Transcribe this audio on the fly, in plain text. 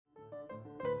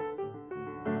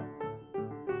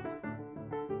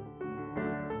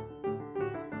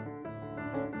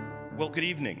Well, good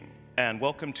evening, and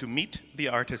welcome to Meet the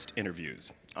Artist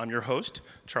Interviews. I'm your host,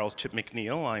 Charles Chip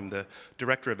McNeal. I'm the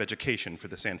Director of Education for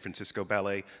the San Francisco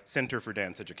Ballet Center for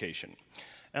Dance Education.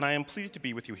 And I am pleased to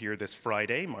be with you here this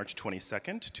Friday, March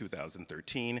 22nd,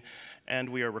 2013, and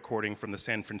we are recording from the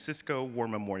San Francisco War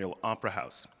Memorial Opera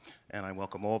House. And I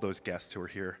welcome all those guests who are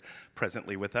here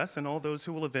presently with us and all those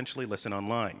who will eventually listen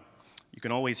online. You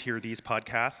can always hear these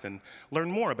podcasts and learn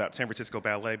more about San Francisco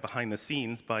Ballet behind the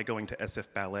scenes by going to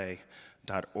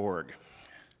sfballet.org.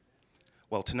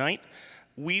 Well, tonight,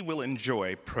 we will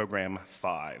enjoy Program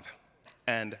 5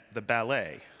 and the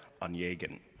Ballet on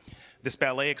Yagan. This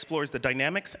ballet explores the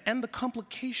dynamics and the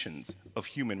complications of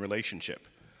human relationship.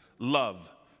 Love,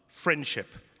 friendship,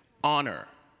 honor,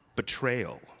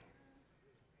 betrayal.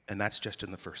 And that's just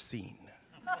in the first scene.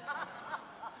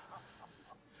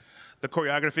 The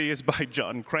choreography is by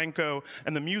John Cranko,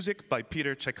 and the music by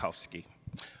Peter Tchaikovsky.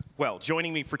 Well,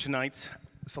 joining me for tonight's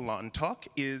Salon Talk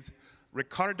is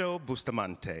Ricardo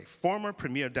Bustamante, former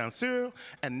premier danseur,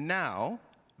 and now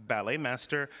ballet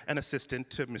master and assistant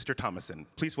to Mr. Thomason.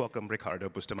 Please welcome Ricardo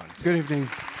Bustamante. Good evening.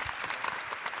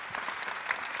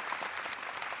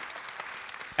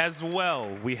 As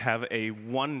well, we have a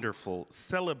wonderful,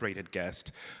 celebrated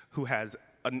guest who has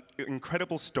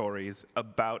incredible stories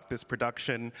about this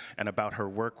production and about her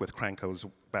work with Cranko's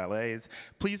ballets.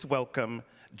 Please welcome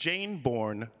Jane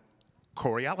Bourne,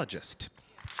 Choreologist.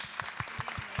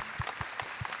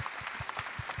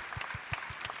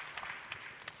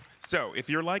 So, if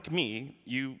you're like me,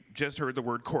 you just heard the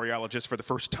word choreologist for the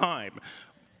first time,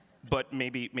 but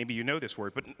maybe you know this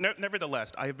word. But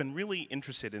nevertheless, I have been really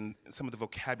interested in some of the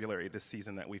vocabulary this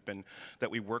season that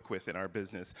we work with in our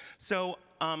business. So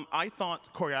I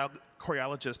thought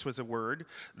choreologist was a word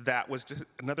that was just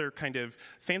another kind of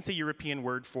fancy European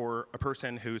word for a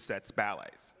person who sets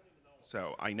ballets.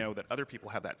 So I know that other people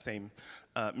have that same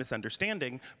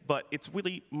misunderstanding, but it's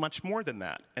really much more than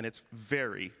that, and it's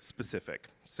very specific.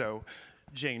 So,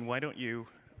 Jane, why don't you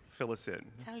fill us in?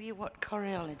 Tell you what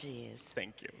choreology is.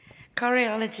 Thank you.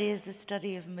 Choreology is the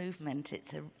study of movement.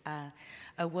 It's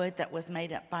a word that was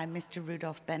made up by Mr.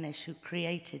 Rudolf Benesch, who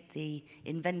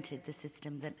invented the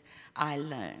system that I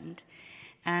learned.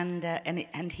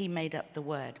 And he made up the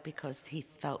word because he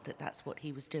felt that that's what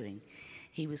he was doing.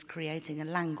 He was creating a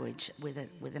language with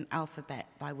an alphabet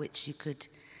by which you could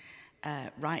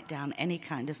write down any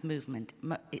kind of movement.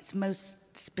 It's most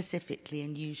specifically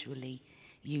and usually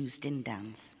used in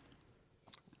dance.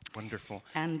 Wonderful.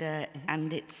 And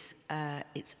it's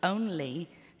only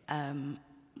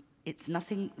it's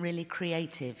nothing really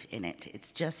creative in it.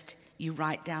 It's just you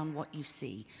write down what you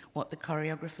see, what the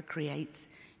choreographer creates.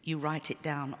 You write it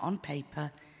down on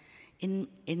paper,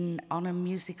 on a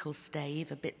musical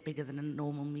stave, a bit bigger than a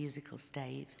normal musical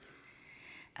stave,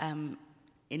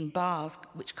 in bars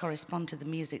which correspond to the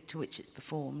music to which it's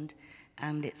performed,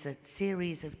 and it's a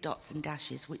series of dots and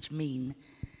dashes which mean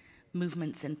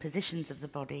movements and positions of the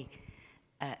body,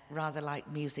 rather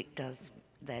like music does.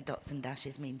 Their dots and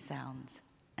dashes mean sounds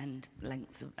and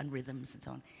lengths and rhythms and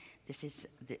so on. This is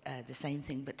the same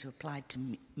thing, but to apply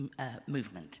to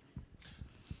movement.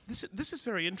 This is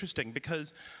very interesting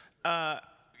because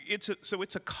it's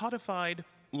a codified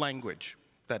language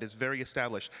that is very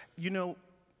established. You know,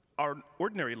 our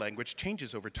ordinary language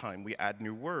changes over time. We add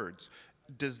new words.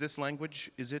 Does this language,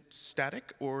 is it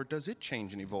static or does it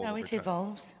change and evolve over time? No, it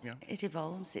evolves. Yeah. It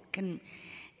evolves.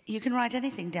 You can write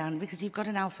anything down because you've got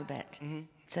an alphabet. Mm-hmm.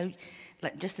 So,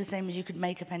 like just the same as you could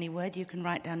make up any word, you can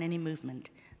write down any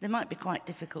movement. They might be quite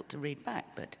difficult to read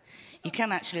back, but you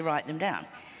can actually write them down.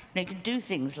 Now, you can do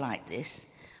things like this,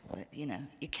 but, you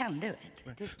can do it.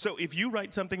 Right. So if you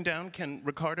write something down, can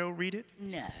Ricardo read it?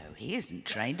 No, he isn't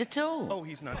trained at all. Oh,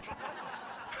 he's not.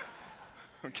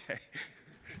 Okay.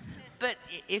 But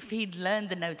if he'd learned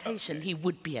the notation, he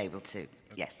would be able to. Okay.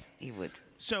 Yes, he would.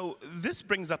 So this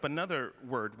brings up another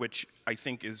word which I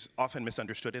think is often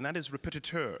misunderstood, and that is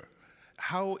repetiteur.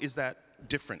 How is that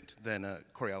different than a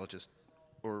choreologist,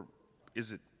 or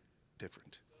is it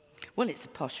different? Well, it's a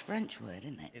posh French word,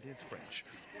 isn't it? It is French.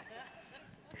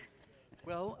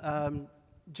 Well,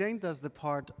 Jane does the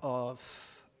part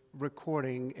of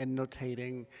recording and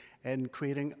notating and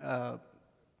creating a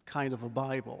kind of a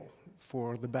Bible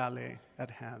for the ballet at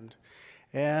hand.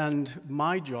 And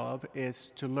my job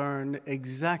is to learn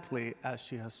exactly as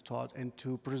she has taught and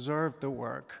to preserve the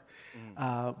work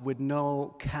with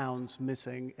no counts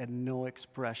missing and no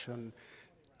expression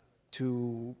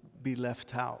to be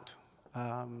left out.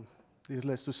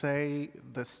 Needless to say,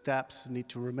 the steps need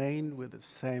to remain with the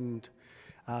same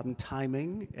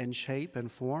timing and shape and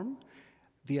form.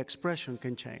 The expression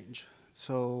can change.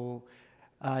 So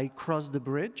I crossed the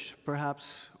bridge,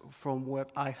 perhaps from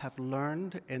what I have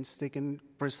learned and sticking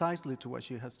precisely to what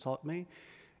she has taught me,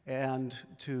 and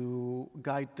to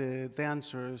guide the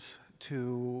dancers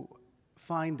to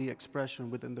find the expression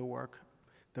within the work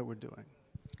that we're doing.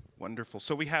 Wonderful.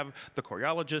 So we have the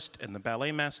choreologist and the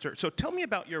ballet master. So tell me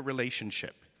about your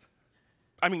relationship.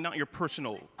 I mean, not your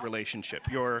personal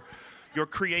relationship, your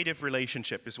creative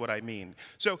relationship is what I mean.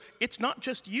 So it's not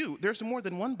just you. There's more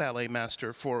than one ballet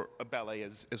master for a ballet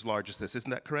as large as this.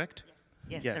 Isn't that correct?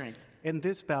 Yes, there is. In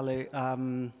this ballet,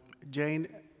 Jane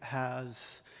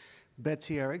has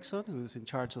Betsy Erickson, who's in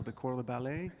charge of the corps de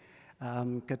ballet,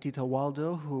 Katita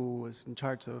Waldo, who is in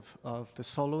charge of the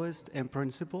soloist and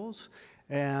principals,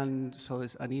 and so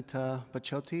is Anita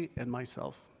Pacciotti and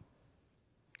myself.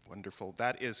 Wonderful.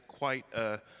 That is quite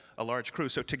a large crew.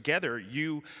 So together,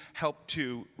 you helped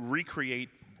to recreate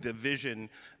the vision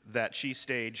that she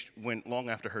staged long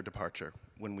after her departure,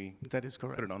 when we That is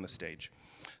correct. put it on the stage.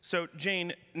 So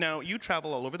Jane, now you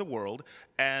travel all over the world,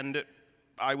 and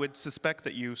I would suspect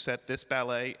that you set this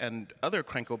ballet and other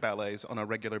Krenko ballets on a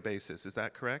regular basis. Is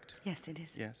that correct? Yes, it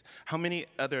is. Yes. How many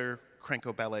other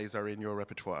Krenko ballets are in your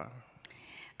repertoire?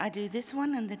 I do this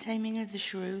one and The Taming of the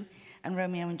Shrew and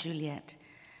Romeo and Juliet.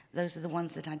 Those are the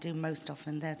ones that I do most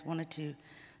often. There's one or two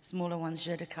smaller ones,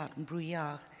 Jeu de Cartes and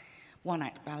Brouillard,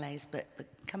 one-act ballets, but the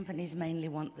companies mainly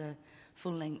want the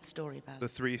full-length story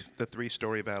ballets. The three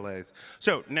story ballets.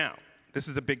 So now, this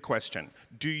is a big question.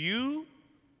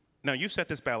 Now you've set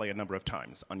this ballet a number of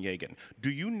times on Jaegen. Do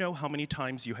you know how many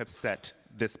times you have set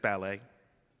this ballet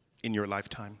in your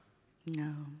lifetime?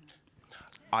 No.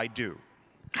 I do.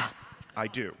 I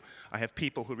do. I have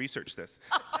people who research this.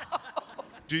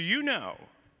 Do you know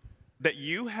that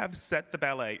you have set the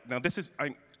ballet, now this is,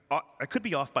 I could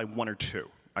be off by one or two,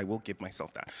 I will give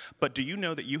myself that, but do you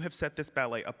know that you have set this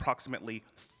ballet approximately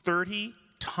 30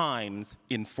 times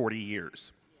in 40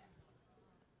 years?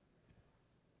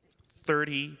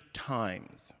 30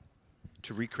 times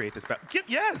to recreate this ballet.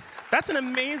 Yes, that's an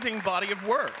amazing body of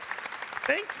work.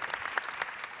 Thank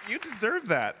you. You deserve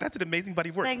that. That's an amazing body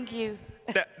of work. Thank you.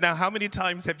 Now, how many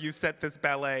times have you set this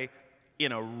ballet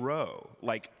in a row?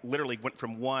 Like, literally went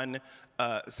from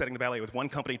setting the ballet with one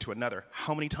company to another.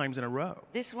 How many times in a row?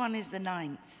 This one is the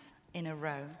 9th in a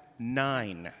row.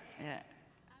 9. Yeah.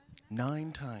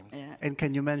 9 times. Yeah. And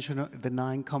can you mention the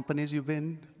 9 companies you've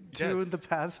been to Yes. in the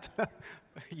past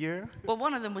year? Well,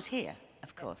 one of them was here,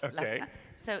 of course, last Okay. time.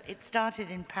 So it started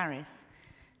in Paris,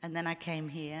 and then I came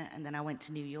here, and then I went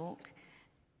to New York,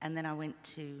 and then I went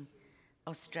to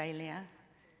Australia,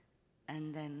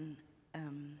 and then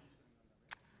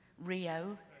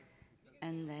Rio,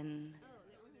 and then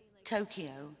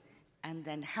Tokyo, and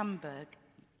then Hamburg,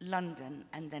 London,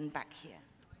 and then back here.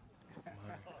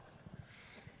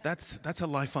 That's a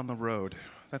life on the road.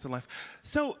 That's a life.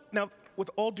 So now, with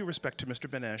all due respect to Mr.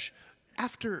 Benesch,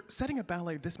 after setting a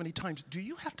ballet this many times, do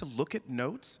you have to look at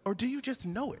notes, or do you just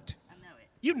know it? I know it.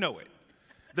 You know it.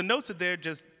 The notes are there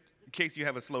just in case you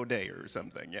have a slow day or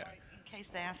something, yeah. In case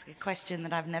they ask a question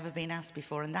that I've never been asked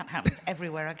before, and that happens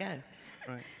everywhere I go.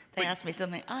 Right. They ask me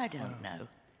something I don't know.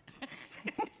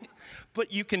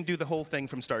 But you can do the whole thing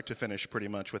from start to finish pretty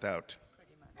much without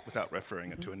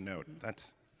referring it to a note.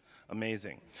 That's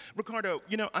amazing. Ricardo,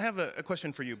 I have a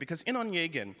question for you, because in On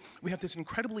Jaegen, we have this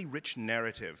incredibly rich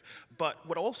narrative, but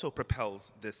what also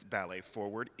propels this ballet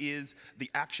forward is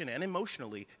the action, and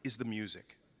emotionally is the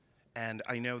music. And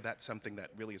I know that's something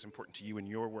that really is important to you in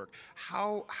your work.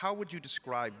 How would you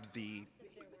describe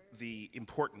the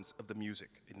importance of the music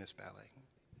in this ballet?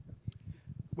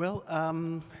 Well,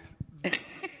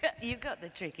 You got the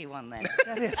tricky one then.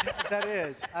 that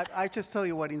is. I just tell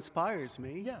you what inspires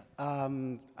me. Yeah.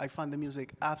 I find the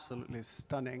music absolutely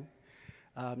stunning.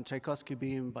 Tchaikovsky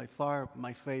being by far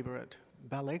my favorite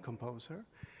ballet composer.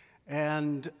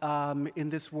 And in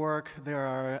this work, there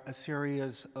are a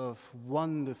series of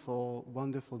wonderful,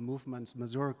 wonderful movements,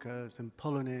 mazurkas and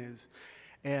polonaises.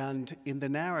 And in the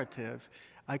narrative,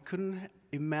 I couldn't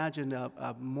imagine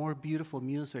a more beautiful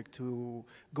music to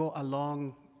go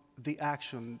along the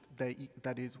action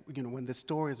that is, when the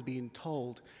story is being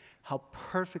told, how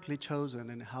perfectly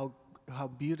chosen and how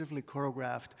beautifully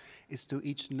choreographed is to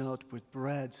each note, with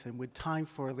breaths and with time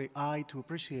for the eye to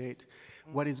appreciate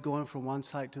what is going from one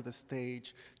side to the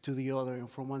stage to the other, and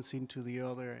from one scene to the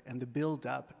other, and the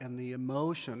build-up and the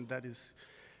emotion that is,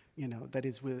 that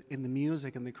is in the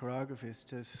music and the choreography.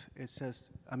 It's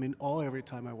just, I'm in awe every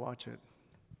time I watch it.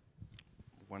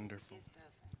 Wonderful.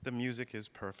 The music is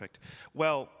perfect.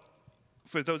 Well,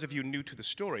 for those of you new to the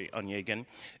story on Jaegen,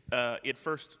 it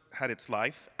first had its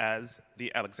life as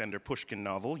the Alexander Pushkin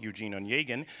novel, Eugene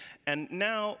Onegin, and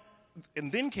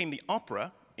then came the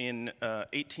opera, in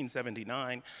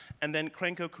 1879, and then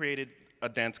Krenko created a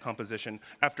dance composition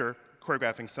after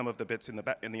choreographing some of the bits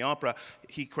in the opera.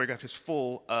 He choreographed his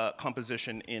full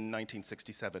composition in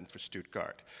 1967 for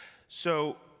Stuttgart.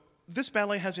 So this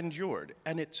ballet has endured,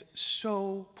 and it's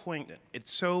so poignant,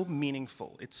 it's so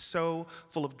meaningful, it's so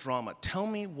full of drama. Tell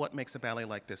me what makes a ballet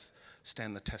like this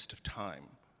stand the test of time.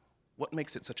 What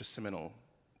makes it such a seminal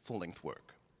full-length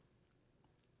work?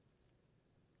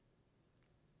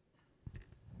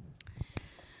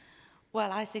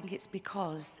 Well, I think it's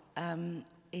because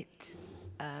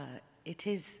it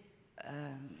is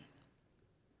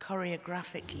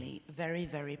choreographically very,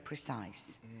 very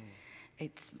precise.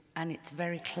 It's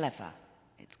very clever.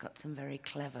 It's got some very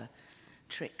clever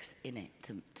tricks in it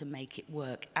to make it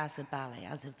work as a ballet,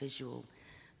 as a visual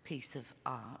piece of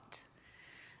art.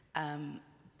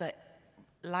 But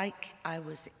like I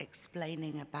was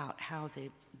explaining about how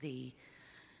the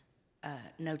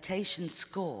notation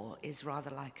score is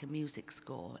rather like a music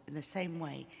score, in the same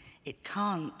way it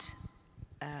can't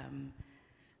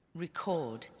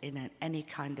record in any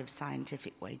kind of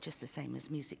scientific way, just the same as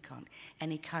music can't,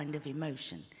 any kind of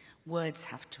emotion. Words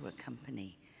have to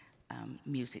accompany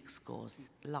music scores,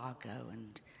 Largo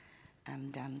and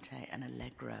Andante and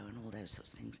Allegro and all those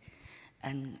sorts of things,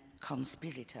 and Con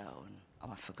Spirito, and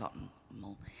I've forgotten them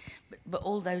all. But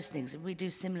all those things, we do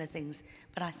similar things,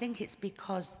 but I think it's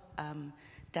because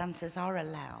dancers are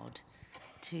allowed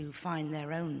to find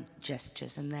their own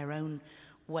gestures and their own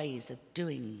ways of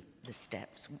doing the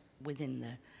steps within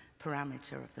the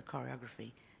parameter of the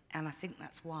choreography. And I think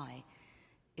that's why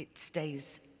it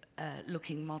stays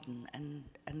looking modern and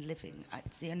living.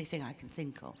 It's the only thing I can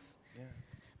think of. Yeah.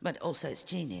 But also it's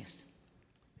genius,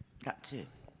 that too.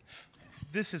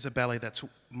 This is a ballet that's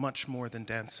much more than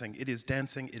dancing. It is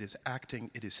dancing, it is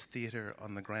acting, it is theater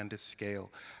on the grandest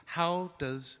scale. How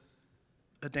does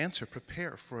a dancer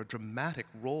prepare for a dramatic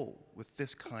role with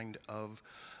this kind of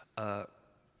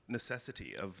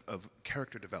necessity of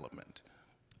character development?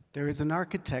 There is an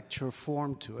architecture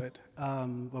form to it.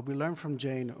 What we learned from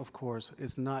Jane, of course,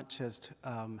 is not just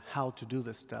how to do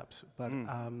the steps, but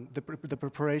the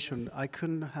preparation. I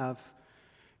couldn't have,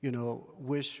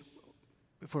 wished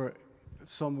for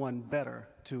someone better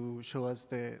to show us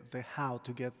the how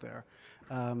to get there.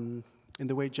 In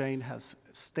the way Jane has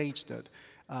staged it,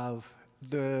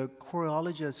 the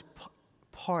choreologist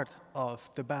part of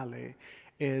the ballet,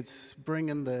 it's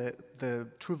bringing the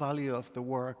true value of the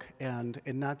work and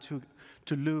not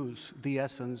to lose the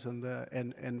essence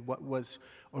and what was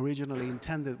originally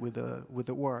intended with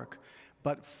the work.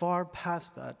 But far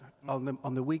past that,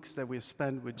 on the weeks that we've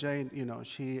spent with Jane,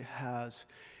 she has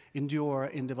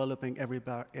endured in developing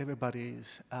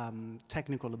everybody's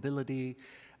technical ability,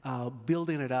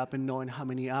 building it up and knowing how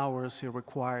many hours it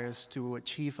requires to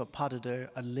achieve a pas de deux,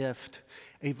 a lift,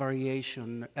 a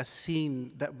variation, a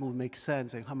scene that will make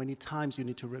sense, and how many times you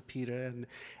need to repeat it.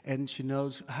 And she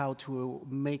knows how to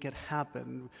make it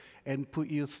happen and put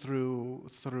you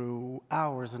through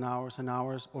hours and hours and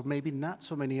hours, or maybe not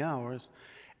so many hours,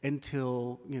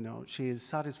 until she is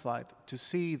satisfied to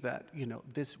see that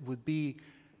this would be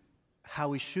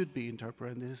how it should be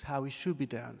interpreted, and this is how it should be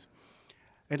danced.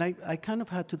 And I kind of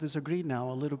had to disagree now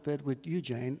a little bit with you,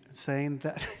 Jane, saying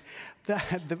that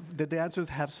the dancers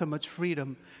have so much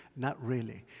freedom. Not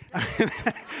really.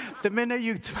 The minute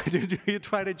you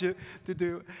try to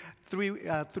do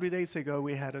 3 days ago,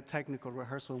 we had a technical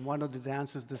rehearsal, and one of the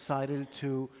dancers decided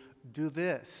to do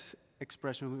this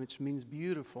expression, which means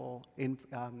beautiful, in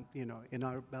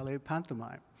our ballet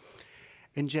pantomime.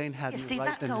 And Jane had me write the note.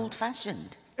 See, that's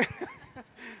old-fashioned.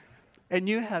 And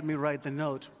you had me write the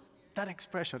note. That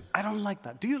expression, I don't like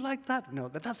that. Do you like that? No,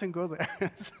 that doesn't go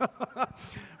there. So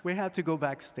we had to go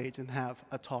backstage and have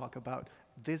a talk about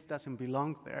this doesn't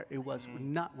belong there. It was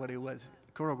not what it was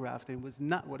choreographed. It was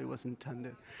not what it was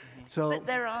intended. So, but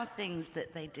there are things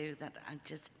that they do that I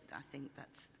think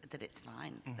that it's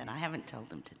fine, that I haven't told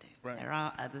them to do. Right. There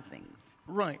are other things.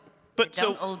 Right. But they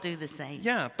don't all do the same.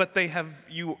 Yeah, but they have,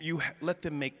 you let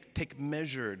them take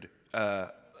measured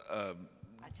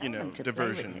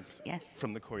diversions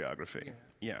from the choreography.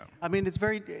 Yeah. I mean, it's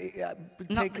very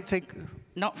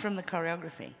not from the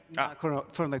choreography.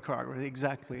 From the choreography,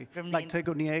 exactly. Like take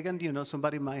Onegin,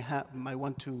 somebody might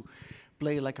want to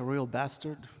play like a real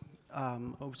bastard,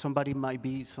 or somebody might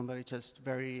be just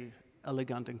very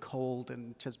elegant and cold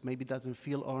and just maybe doesn't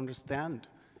feel or understand,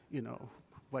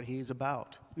 what he is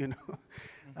about. You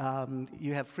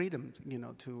have freedom,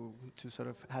 to sort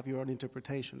of have your own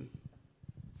interpretation.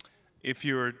 If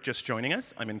you're just joining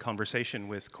us, I'm in conversation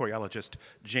with choreologist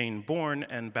Jane Bourne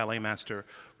and ballet master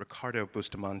Ricardo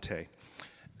Bustamante.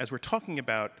 As we're talking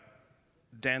about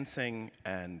dancing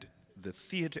and the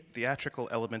theatrical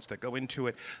elements that go into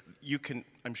it,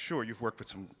 I'm sure you've worked with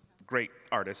some great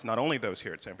artists, not only those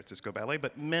here at San Francisco Ballet,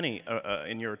 but many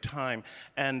in your time.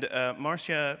 And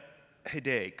Marcia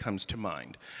Hede comes to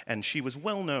mind. And she was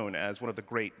well known as one of the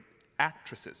great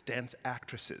actresses, dance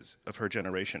actresses of her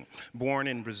generation. Born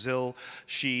in Brazil,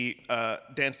 she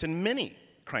danced in many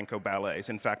Cranko ballets,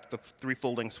 in fact, the three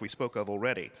full-lengths we spoke of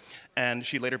already. And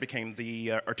she later became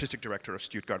the artistic director of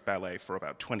Stuttgart Ballet for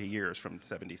about 20 years, from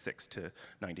 76 to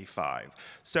 95.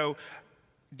 So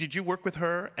did you work with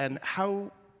her, and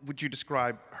how would you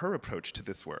describe her approach to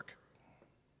this work?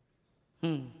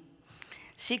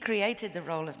 She created the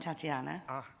role of Tatiana.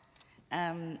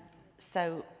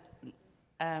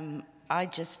 I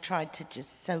just tried to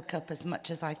just soak up as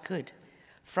much as I could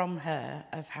from her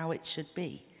of how it should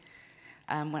be.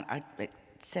 When I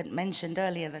mentioned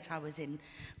earlier that I was in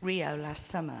Rio last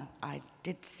summer, I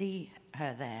did see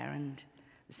her there, and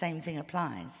the same thing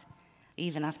applies,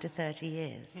 even after 30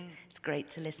 years. It's great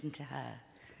to listen to her,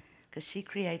 because she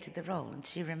created the role and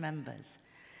she remembers.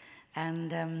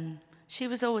 And she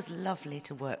was always lovely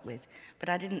to work with, but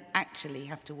I didn't actually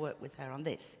have to work with her on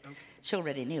this. Okay. She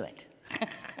already knew it.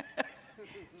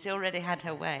 She already had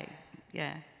her way,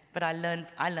 yeah. But I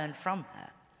learned from her,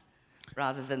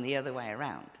 rather than the other way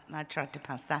around. And I tried to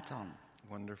pass that on.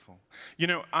 Wonderful. You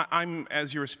know,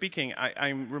 as you were speaking,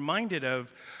 I'm reminded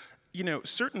of,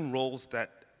 certain roles that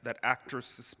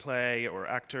actresses play, or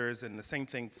actors, and the same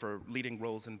thing for leading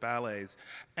roles in ballets.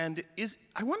 And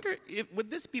I wonder, would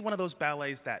this be one of those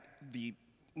ballets that the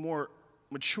more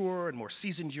mature and more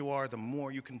seasoned you are, the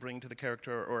more you can bring to the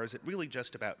character, or is it really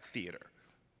just about theater?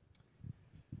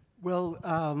 Well,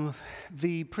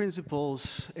 the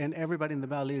principles and everybody in the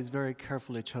ballet is very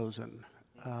carefully chosen.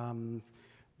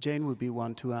 Jane would be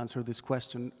one to answer this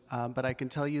question, but I can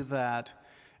tell you that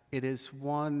it is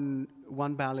one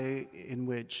ballet in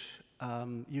which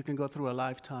you can go through a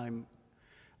lifetime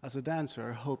as a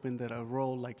dancer hoping that a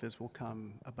role like this will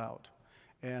come about.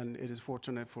 And it is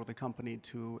fortunate for the company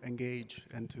to engage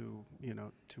and to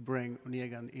bring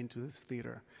Onegin into this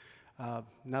theater.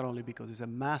 Not only because it's a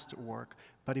masterwork,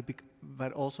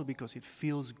 but also because it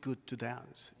feels good to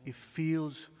dance.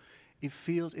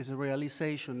 It's a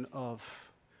realization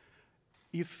of,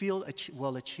 you feel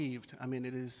well achieved. I mean,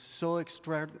 it is so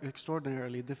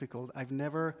extraordinarily difficult. I've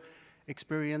never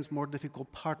experienced more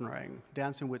difficult partnering,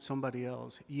 dancing with somebody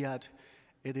else, yet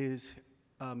it is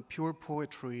pure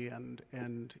poetry, and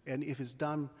if it's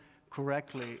done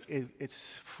correctly,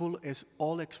 it's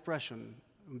all expression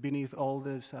beneath all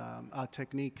this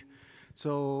technique.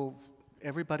 So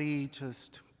everybody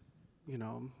just, we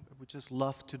just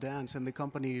love to dance, and the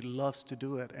company loves to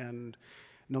do it, and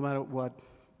no matter what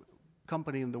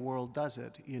company in the world does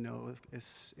it,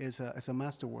 it's a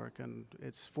masterwork, and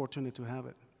it's fortunate to have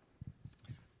it.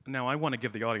 Now, I want to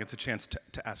give the audience a chance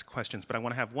to ask questions, but I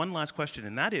want to have one last question,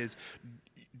 and that is,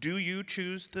 do you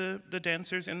choose the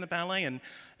dancers in the ballet, and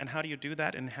how do you do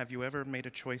that, and have you ever made a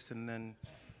choice and then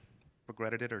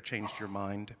regretted it or changed your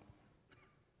mind?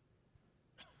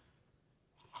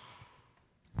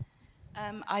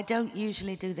 I don't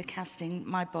usually do the casting.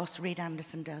 My boss, Reed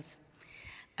Anderson, does.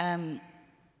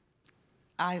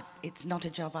 It's not a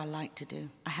job I like to do.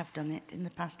 I have done it in the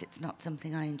past. It's not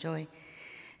something I enjoy.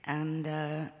 And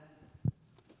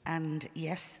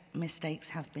yes, mistakes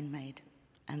have been made,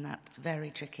 and that's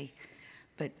very tricky.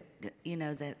 But,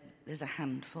 there's a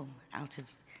handful out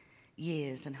of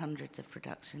years and hundreds of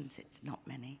productions. It's not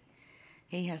many.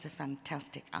 He has a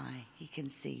fantastic eye. He can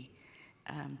see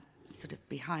sort of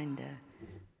behind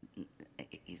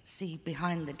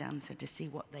the dancer to see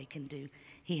what they can do.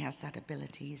 He has that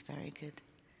ability. He's very good.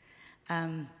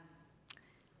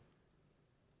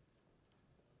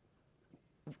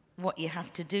 What you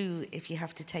have to do if you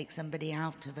have to take somebody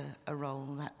out of a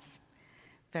role, that's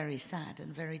very sad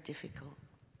and very difficult.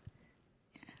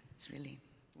 Yeah, it's really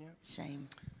a shame.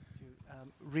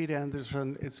 Reed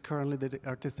Anderson is currently the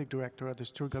artistic director at the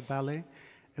Stuttgart Ballet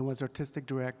and was artistic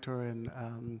director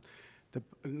in the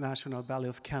National Ballet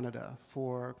of Canada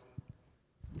for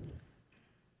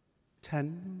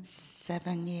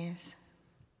 7 years.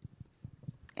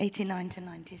 89 to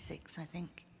 96, I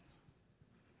think.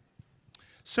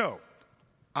 So,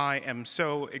 I am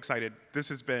so excited. This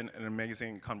has been an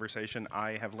amazing conversation.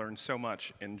 I have learned so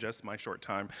much in just my short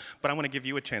time, but I want to give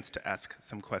you a chance to ask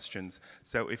some questions.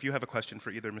 So if you have a question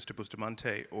for either Mr.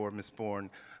 Bustamante or Ms. Bourne,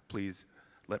 please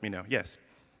let me know. Yes,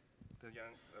 the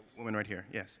young woman right here.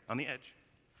 Yes, on the edge.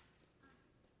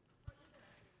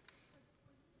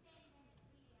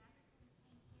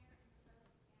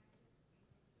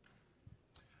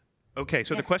 Okay,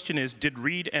 so Yeah. the question is, did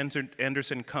Reed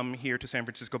Anderson come here to San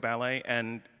Francisco Ballet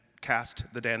and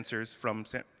cast the dancers from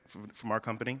our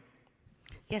company?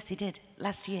 Yes, he did,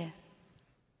 last year.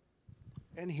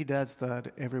 And he does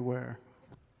that everywhere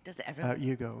Does it everywhere?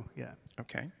 you go, yeah.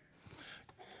 Okay.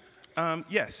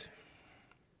 Yes.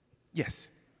 Yes.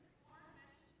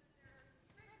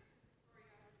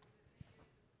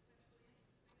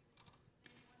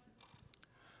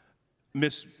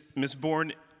 Miss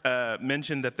Bourne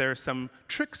mentioned that there are some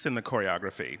tricks in the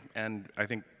choreography, and I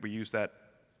think we use that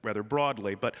rather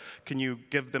broadly, but can you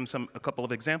give them a couple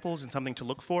of examples and something to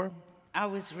look for? I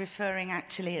was referring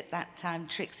actually at that time,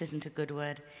 tricks isn't a good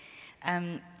word.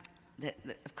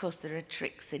 Of course, there are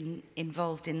tricks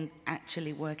involved in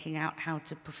actually working out how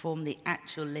to perform the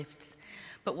actual lifts.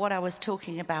 But what I was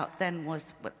talking about then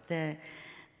was the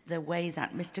way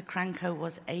that Mr. Cranko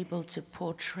was able to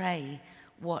portray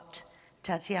what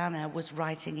Tatiana was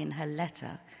writing in her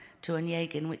letter to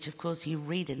Onegin, which of course you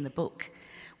read in the book.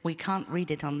 We can't read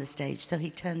it on the stage, so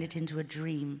he turned it into a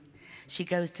dream. She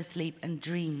goes to sleep and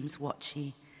dreams what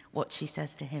she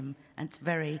says to him, and it's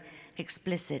very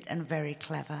explicit and very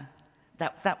clever.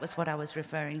 That was what I was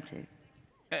referring to.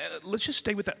 Let's just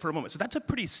stay with that for a moment. So that's a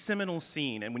pretty seminal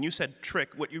scene, and when you said trick,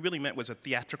 what you really meant was a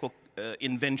theatrical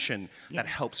invention that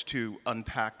helps to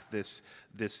unpack this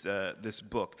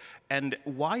book. And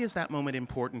why is that moment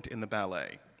important in the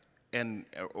ballet,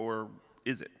 or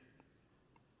is it?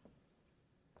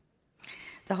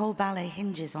 The whole ballet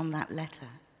hinges on that letter,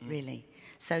 really.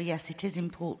 So yes, it is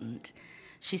important.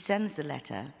 She sends the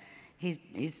letter. He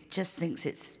just thinks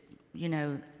it's, you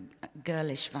know,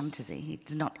 girlish fantasy.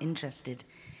 He's not interested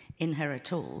in her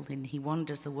at all. And he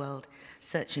wanders the world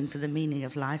searching for the meaning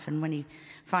of life. And when he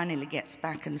finally gets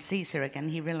back and sees her again,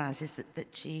 he realizes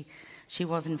that she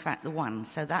was in fact the one.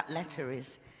 So that letter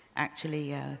is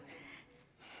actually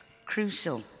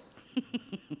crucial.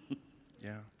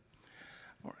 Yeah.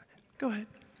 All right. Go ahead.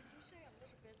 Can you say a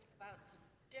little bit about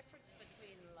the difference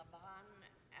between Laban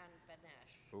and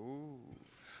Benesh? Ooh.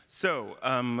 So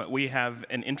we have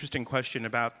an interesting question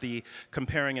about the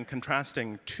comparing and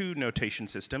contrasting two notation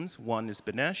systems. One is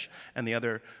Benesh and the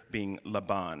other being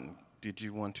Laban. Did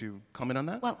you want to comment on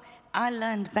that? Well, I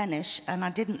learned Benesh and I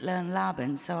didn't learn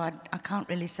Laban, so I can't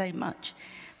really say much.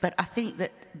 But I think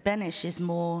that Benesh is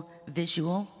more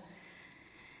visual.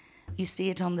 You see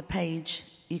it on the page.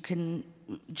 You can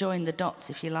join the dots,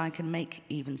 if you like, and make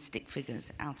even stick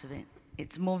figures out of it.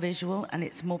 It's more visual and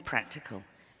it's more practical,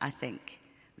 I think.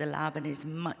 The Laban is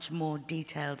much more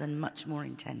detailed and much more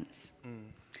intense,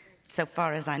 so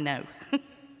far as I know. Thank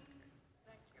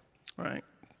you. All right.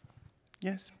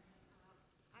 Yes?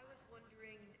 I was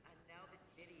wondering, now that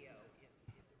video is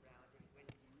around, and when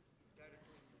you started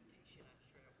doing notation, I'm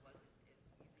sure it wasn't as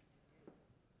easy to do.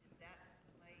 Does that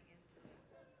play into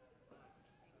keeping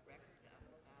record of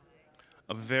the ballet?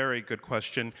 A very good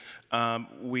question.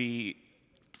 We,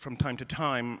 from time to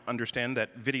time, understand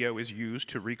that video is used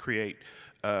to recreate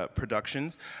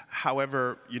productions.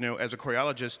 However, you know, as a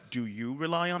choreologist, do you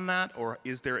rely on that, or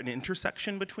is there an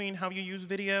intersection between how you use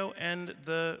video and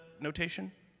the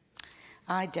notation?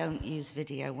 I don't use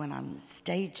video when I'm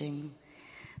staging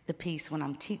the piece. When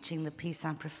I'm teaching the piece,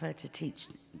 I prefer to teach.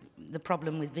 The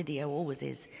problem with video always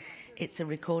is it's a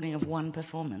recording of one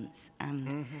performance.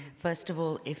 And first of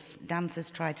all, if dancers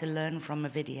try to learn from a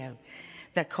video,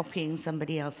 they're copying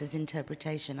somebody else's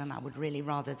interpretation, and I would really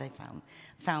rather they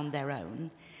found their own.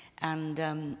 And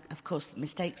of course,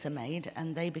 mistakes are made,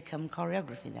 and they become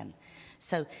choreography then.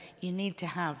 So you need to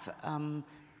have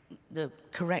the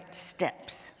correct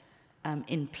steps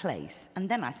in place. And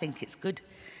then I think it's good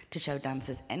to show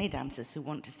dancers, any dancers who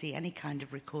want to see any kind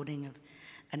of recording of,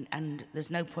 and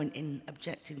there's no point in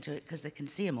objecting to it because they can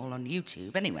see them all on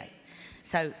YouTube anyway.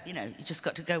 So, you know, you just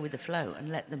got to go with the flow and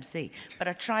let them see. But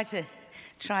I try to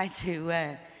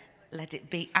let it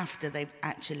be after they've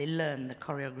actually learned the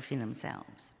choreography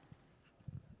themselves.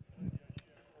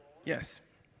 Yes.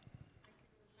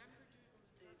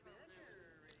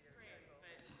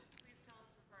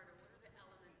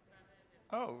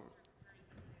 Oh,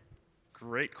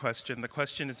 great question. The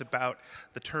question is about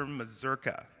the term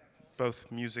mazurka,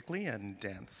 both musically and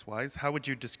dance-wise. How would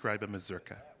you describe a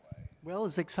mazurka? Well,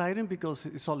 it's exciting because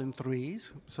it's all in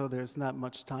threes, so there's not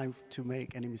much time to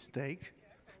make any mistakes.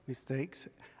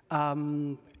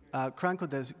 Cranko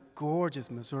does gorgeous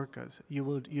mazurkas. You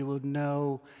will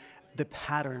know the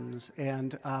patterns,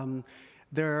 and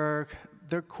they're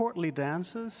courtly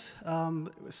dances,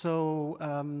 so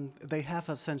they have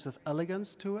a sense of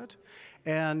elegance to it,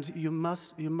 and you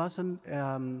mustn't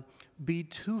be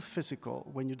too physical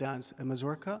when you dance a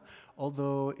mazurka,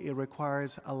 although it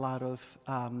requires a lot of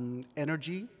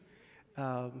energy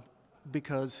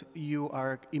because you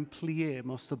are in plie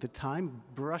most of the time,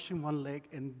 brushing one leg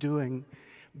and doing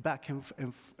back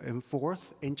and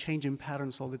forth and changing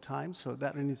patterns all the time. So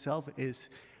that in itself is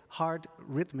hard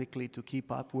rhythmically to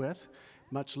keep up with,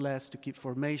 much less to keep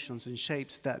formations and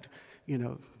shapes that,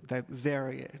 that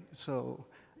vary. So,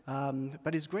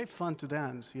 but it's great fun to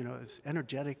dance. It's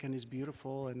energetic and it's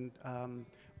beautiful, and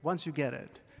once you get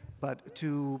it. But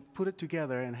to put it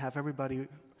together and have everybody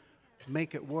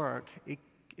make it work,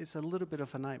 it's a little bit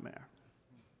of a nightmare.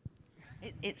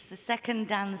 It's the second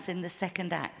dance in the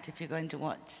second act, if you're going to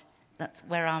watch. That's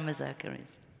where our mazurka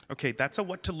is. Okay, that's a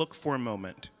what to look for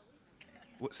moment.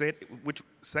 Say it, which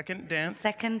second dance?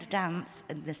 Second dance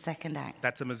in the second act.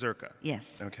 That's a mazurka?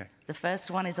 Yes. Okay. The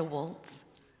first one is a waltz,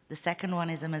 the second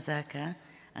one is a mazurka,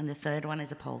 and the third one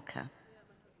is a polka.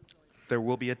 There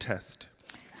will be a test.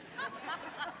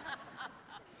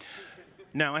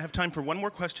 Now, I have time for one more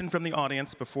question from the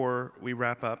audience before we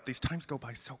wrap up. These times go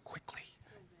by so quickly.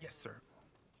 Yes, sir.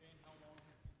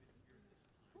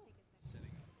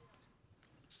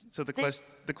 So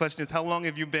the question is, how long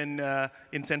have you been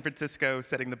in San Francisco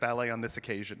setting the ballet on this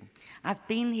occasion? I've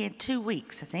been here 2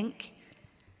 weeks, I think.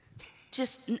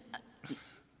 Just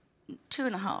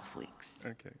 2.5 weeks.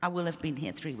 Okay. I will have been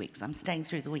here 3 weeks. I'm staying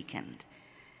through the weekend.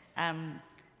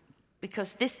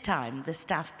 Because this time, the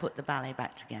staff put the ballet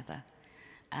back together.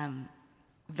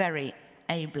 Very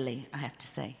ably, I have to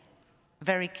say.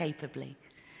 Very capably.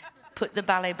 Put the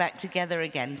ballet back together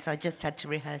again, so I just had to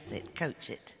rehearse it, coach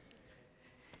it.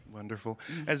 Wonderful.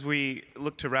 As we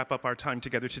look to wrap up our time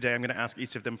together today, I'm going to ask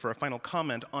each of them for a final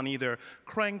comment on either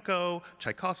Krenko,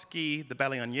 Tchaikovsky, the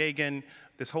ballet on Yegin,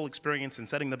 this whole experience in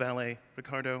setting the ballet.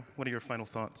 Ricardo, what are your final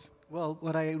thoughts? Well,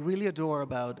 what I really adore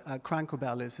about Krenko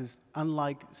ballets is,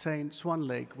 unlike St. Swan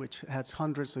Lake, which has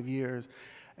hundreds of years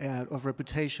of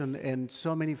reputation, and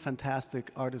so many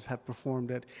fantastic artists have performed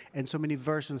it, and so many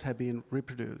versions have been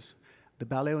reproduced. The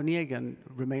Ballet on Yegin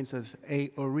remains as a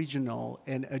original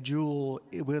and a jewel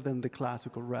within the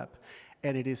classical rep,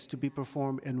 and it is to be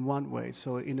performed in one way.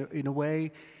 So in a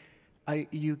way,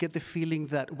 you get the feeling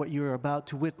that what you're about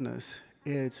to witness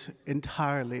is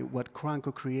entirely what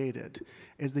Krenko created,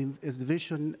 is the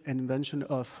vision and invention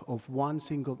of one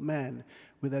single man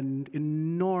with an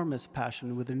enormous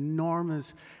passion, with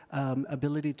enormous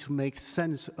ability to make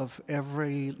sense of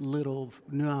every little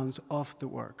nuance of the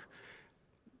work.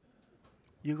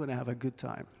 You're going to have a good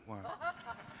time. Wow.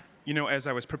 As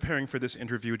I was preparing for this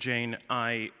interview, Jane,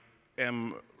 I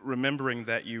am remembering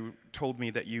that you told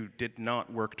me that you did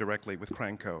not work directly with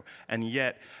Krenko, and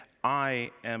yet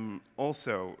I am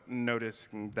also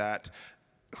noticing that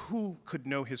who could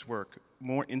know his work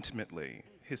more intimately,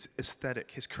 his aesthetic,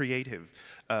 his creative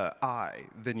eye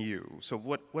than you? So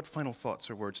what final thoughts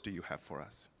or words do you have for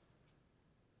us?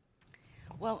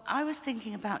 Well, I was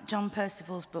thinking about John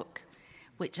Percival's book,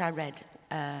 which I read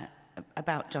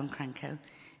about John Krenko.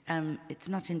 It's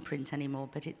not in print anymore,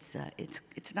 but it's a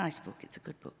nice book. It's a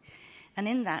good book. And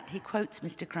in that, he quotes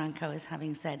Mr. Krenko as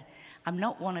having said, "I'm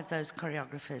not one of those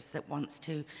choreographers that wants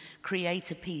to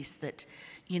create a piece that,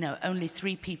 only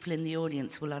 3 people in the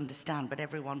audience will understand, but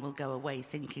everyone will go away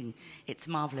thinking it's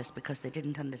marvelous because they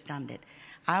didn't understand it.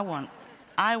 I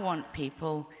want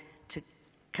people to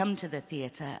come to the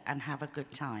theatre and have a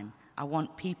good time. I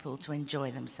want people to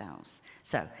enjoy themselves."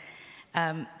 So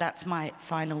that's my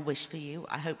final wish for you.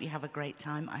 I hope you have a great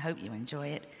time. I hope you enjoy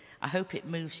it. I hope it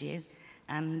moves you.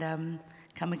 And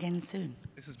come again soon.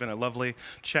 This has been a lovely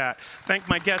chat. Thank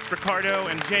my guests, Ricardo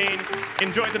and Jane.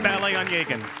 Enjoy the ballet on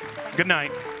Yegin. Good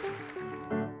night.